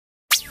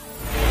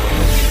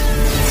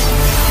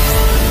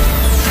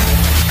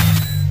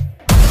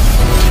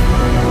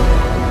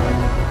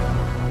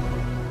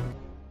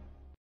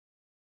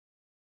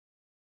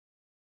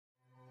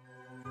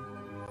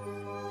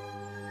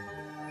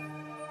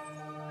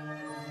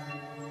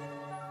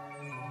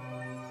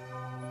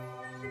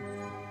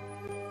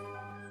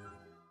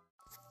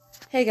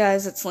Hey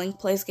guys, it's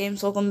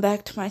LynkPlaysGames. Welcome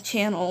back to my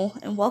channel,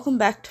 and welcome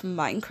back to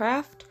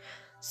Minecraft.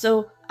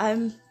 So,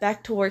 I'm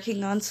back to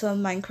working on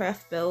some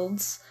Minecraft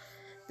builds.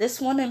 This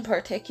one in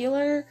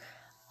particular,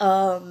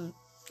 I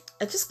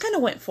just kind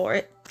of went for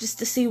it, just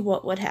to see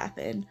what would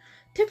happen.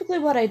 Typically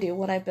what I do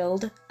when I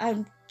build,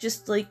 I'm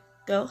just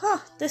go,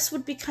 this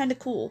would be kind of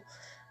cool.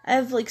 I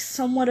have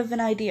somewhat of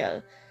an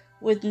idea,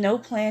 with no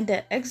plan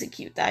to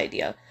execute the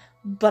idea,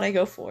 but I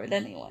go for it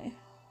anyway.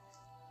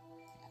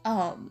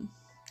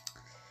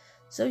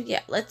 So yeah,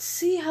 let's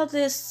see how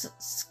this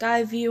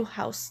Skyview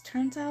house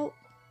turns out.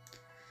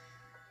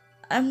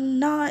 I'm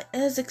not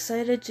as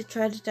excited to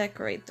try to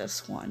decorate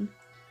this one.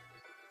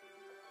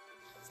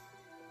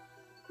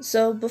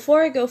 So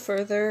before I go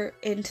further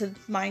into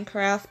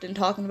Minecraft and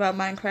talking about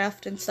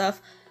Minecraft and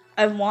stuff,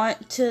 I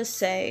want to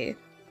say,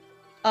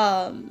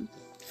 from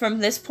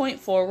this point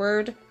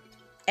forward,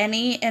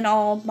 any and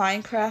all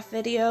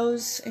Minecraft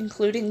videos,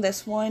 including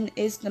this one,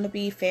 is going to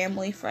be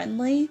family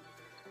friendly.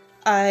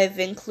 I've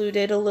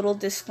included a little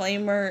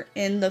disclaimer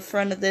in the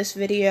front of this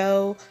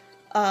video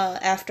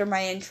after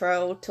my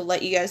intro to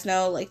let you guys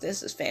know,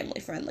 this is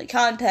family-friendly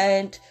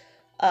content.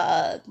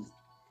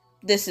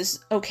 This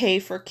is okay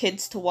for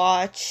kids to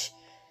watch.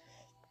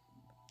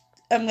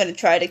 I'm going to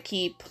try to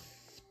keep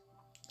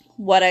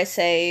what I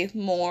say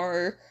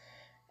more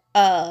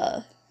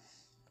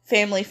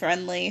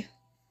family-friendly,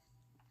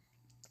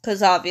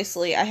 because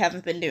obviously I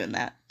haven't been doing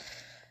that.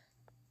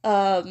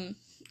 I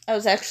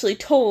was actually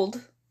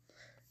told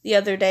the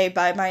other day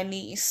by my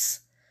niece,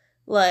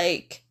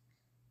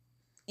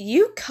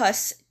 you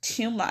cuss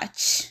too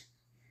much.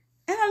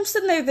 And I'm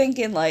sitting there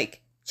thinking,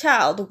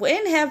 child,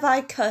 when have I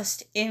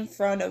cussed in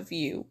front of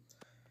you?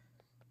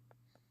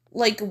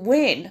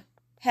 When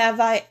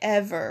have I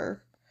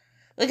ever?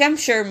 I'm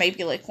sure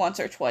maybe, once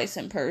or twice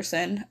in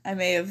person, I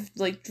may have,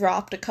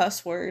 dropped a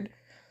cuss word.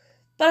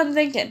 But I'm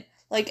thinking,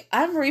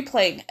 I'm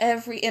replaying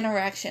every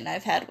interaction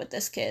I've had with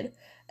this kid.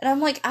 And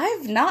I'm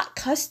I've not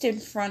cussed in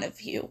front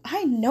of you.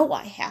 I know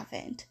I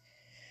haven't.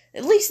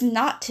 At least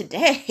not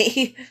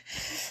today.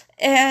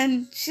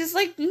 And she's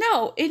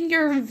no, in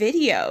your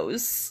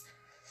videos.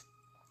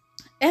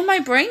 And my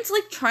brain's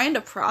trying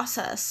to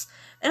process.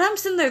 And I'm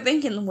sitting there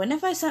thinking, when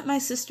have I sent my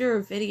sister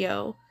a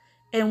video?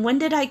 And when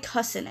did I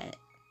cuss in it?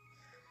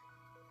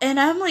 And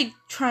I'm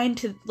trying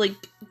to,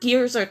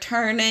 gears are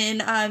turning.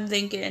 I'm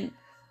thinking,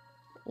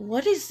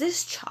 what is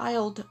this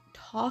child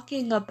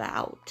talking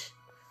about?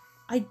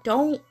 I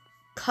don't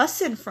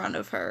cuss in front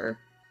of her.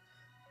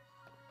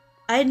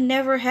 I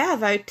never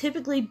have. I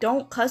typically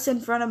don't cuss in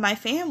front of my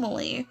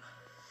family.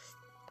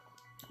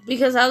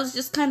 Because I was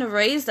just kind of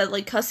raised that,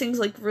 cussing's,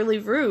 really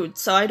rude.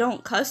 So I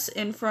don't cuss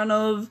in front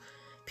of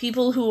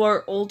people who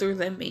are older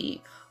than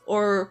me.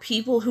 Or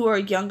people who are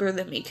younger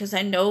than me. Because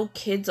I know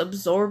kids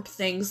absorb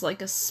things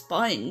like a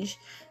sponge.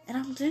 And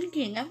I'm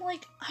thinking, I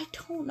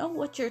don't know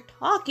what you're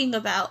talking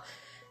about.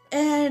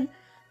 And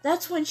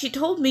that's when she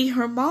told me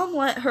her mom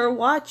let her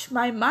watch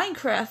my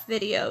Minecraft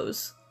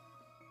videos.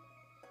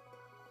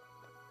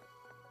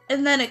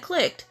 And then it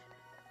clicked.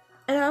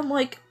 And I'm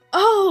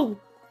oh,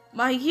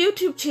 my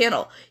YouTube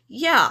channel.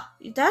 Yeah,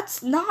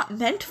 that's not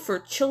meant for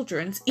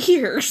children's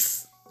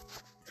ears.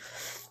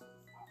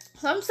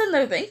 So I'm sitting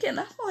there thinking,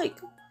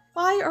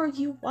 why are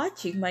you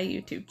watching my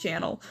YouTube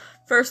channel?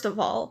 First of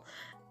all.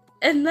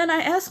 And then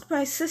I asked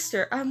my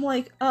sister, I'm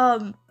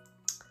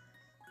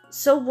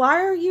so why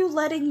are you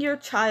letting your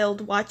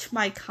child watch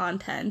my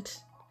content?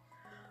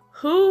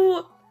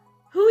 Who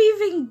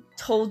even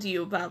told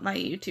you about my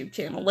YouTube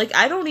channel?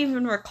 I don't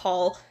even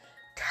recall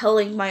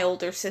telling my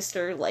older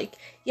sister,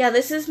 yeah,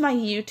 this is my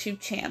YouTube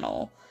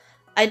channel.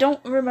 I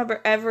don't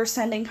remember ever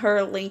sending her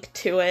a link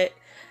to it.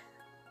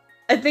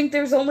 I think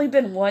there's only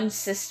been one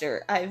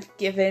sister I've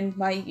given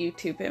my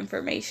YouTube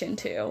information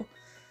to.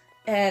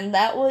 And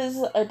that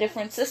was a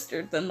different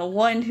sister than the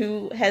one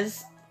who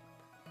has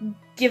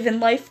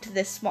given life to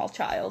this small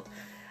child.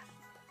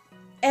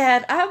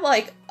 And I'm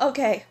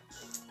okay.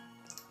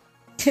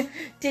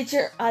 Did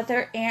your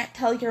other aunt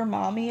tell your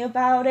mommy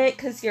about it?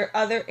 Because your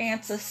other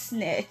aunt's a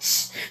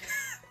snitch.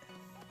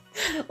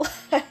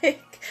 I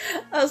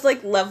was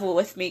level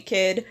with me,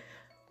 kid.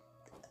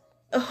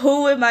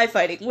 Who am I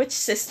fighting? Which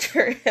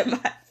sister am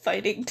I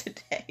fighting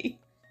today?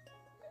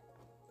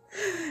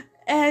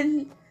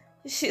 And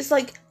she's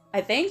I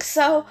think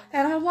so.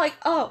 And I'm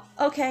oh,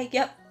 okay,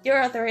 yep,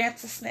 your other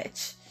aunt's a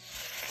snitch.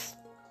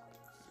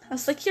 I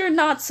was you're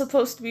not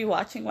supposed to be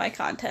watching my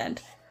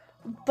content.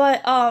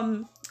 But,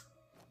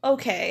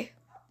 okay,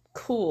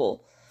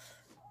 cool.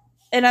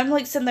 And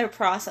I'm sitting there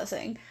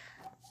processing.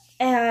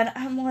 And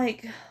I'm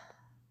I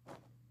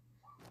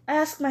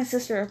asked my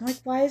sister, I'm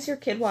why is your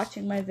kid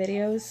watching my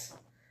videos?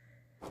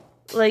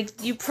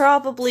 You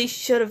probably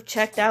should have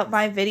checked out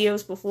my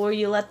videos before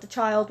you let the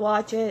child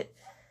watch it.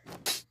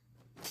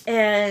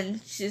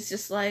 And she's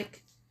just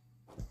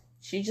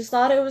she just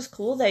thought it was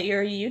cool that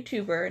you're a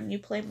YouTuber and you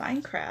play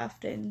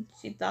Minecraft, and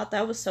she thought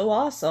that was so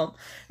awesome.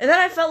 And then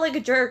I felt like a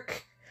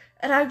jerk.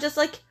 And I'm just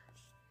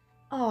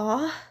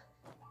aw.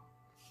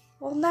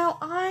 Well, now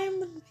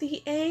I'm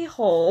the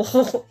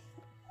a-hole.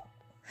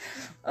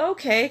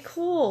 Okay,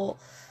 cool.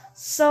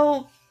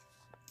 So,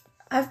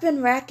 I've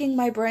been racking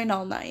my brain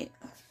all night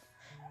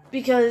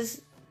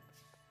because,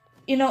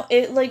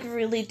 it like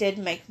really did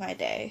make my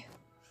day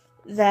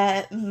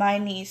that my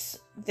niece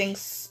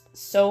thinks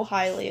so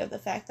highly of the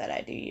fact that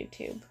I do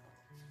YouTube.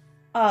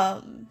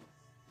 Um,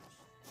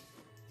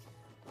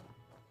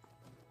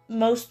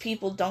 most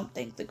people don't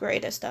think the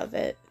greatest of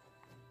it.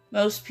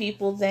 Most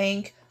people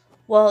think,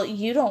 well,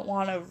 you don't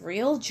want a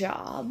real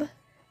job.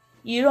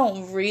 You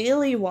don't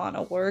really want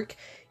to work.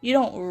 You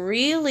don't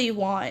really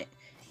want,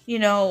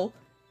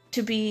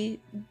 to be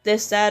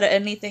this, that, or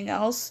anything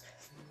else.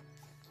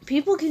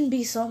 People can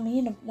be so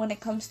mean when it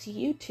comes to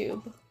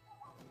YouTube.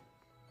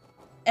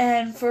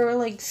 And for,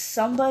 like,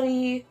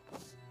 somebody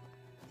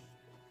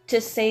to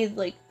say,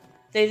 like,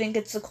 they think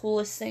it's the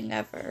coolest thing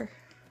ever.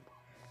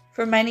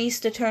 For my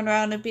niece to turn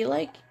around and be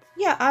like,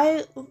 yeah,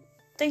 I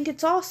think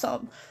it's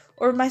awesome.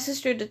 Or my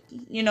sister to,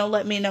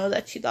 let me know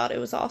that she thought it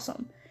was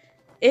awesome.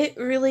 It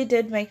really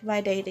did make my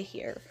day to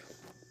hear.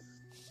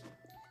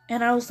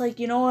 And I was like,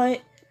 you know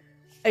what?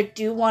 I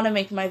do want to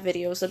make my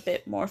videos a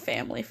bit more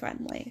family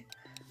friendly.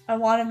 I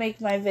want to make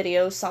my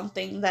videos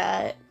something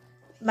that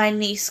my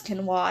niece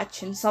can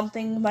watch and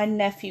something my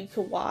nephew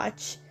could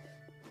watch.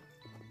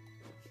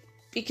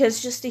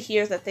 Because just to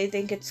hear that they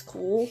think it's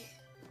cool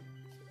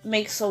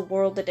makes a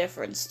world of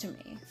difference to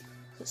me.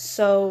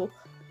 So,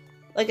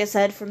 like I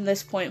said, from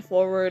this point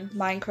forward,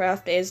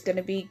 Minecraft is going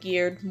to be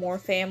geared more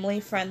family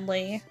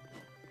friendly.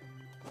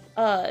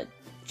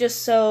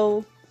 Just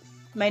so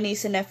my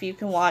niece and nephew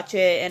can watch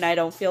it and I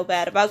don't feel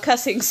bad about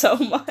cussing so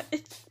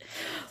much.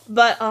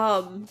 But,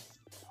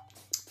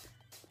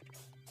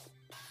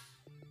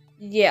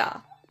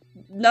 yeah.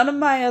 None of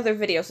my other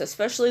videos,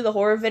 especially the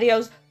horror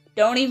videos,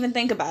 don't even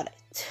think about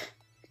it.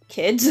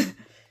 Kids,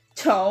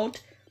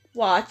 don't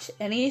watch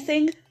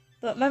anything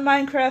but my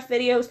Minecraft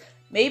videos,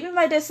 maybe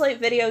my dislike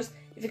videos.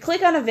 If you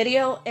click on a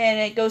video and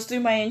it goes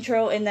through my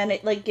intro and then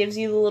it like gives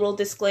you the little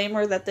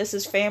disclaimer that this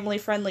is family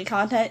friendly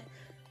content,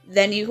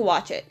 then you can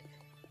watch it.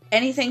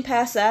 Anything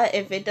past that,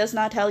 if it does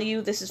not tell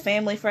you this is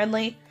family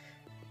friendly,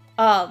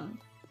 go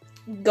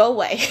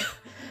away.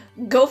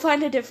 Go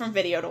find a different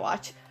video to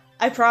watch.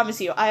 I promise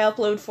you, I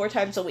upload 4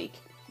 times a week.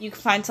 You can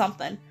find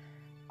something.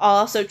 I'll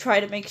also try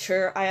to make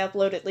sure I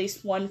upload at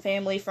least one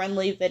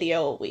family-friendly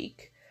video a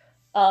week.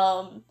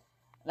 I'm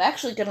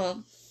actually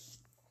gonna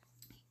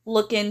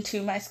look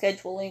into my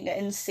scheduling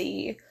and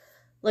see,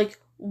 like,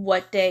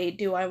 what day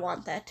do I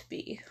want that to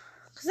be.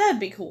 Because that'd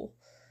be cool.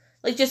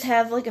 Like, just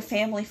have, like, a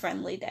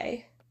family-friendly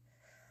day.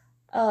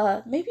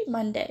 Maybe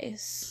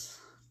Mondays.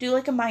 Do,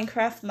 like, a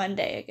Minecraft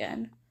Monday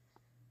again.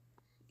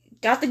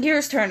 Got the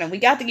gears turning. We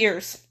got the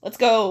gears. Let's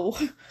go.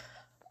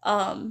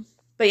 But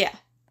yeah.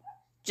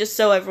 Just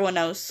so everyone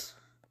knows,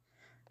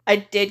 I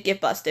did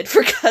get busted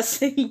for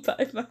cussing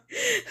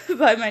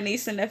by my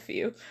niece and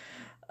nephew.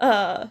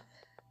 But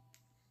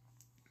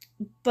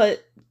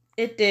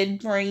it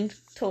did bring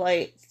to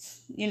light,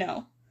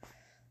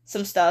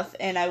 some stuff,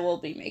 and I will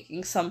be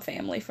making some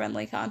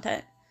family-friendly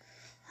content.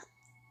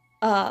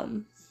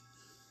 But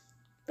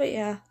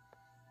yeah.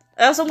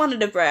 I also wanted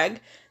to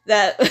brag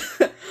that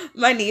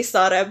my niece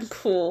thought I'm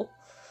cool.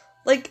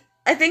 Like,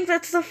 I think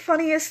that's the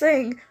funniest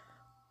thing,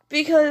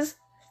 because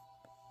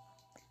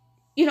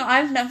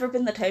I've never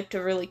been the type to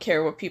really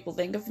care what people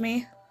think of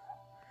me.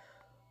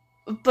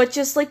 But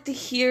just, like, to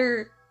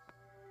hear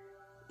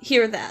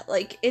that,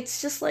 like,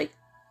 it's just like,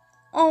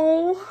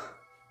 oh,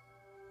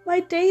 my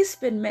day's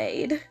been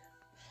made.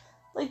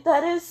 Like,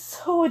 that is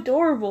so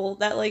adorable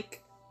that,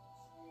 like,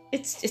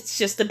 it's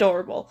just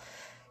adorable.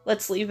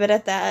 Let's leave it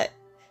at that.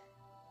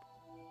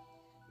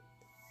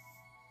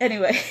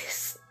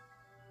 Anyways.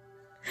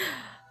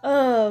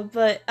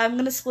 But I'm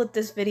gonna split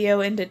this video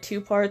into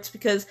 2 parts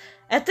because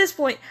at this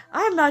point,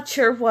 I'm not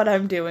sure what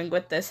I'm doing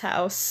with this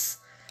house.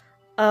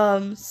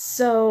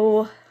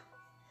 So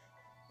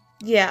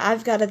yeah,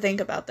 I've got to think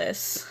about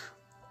this.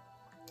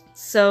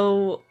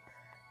 So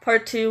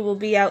part 2 will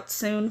be out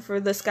soon for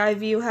the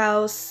Skyview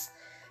house.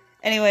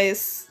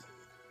 Anyways,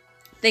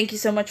 thank you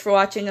so much for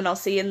watching, and I'll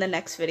see you in the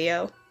next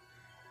video.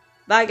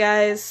 Bye,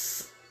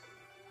 guys.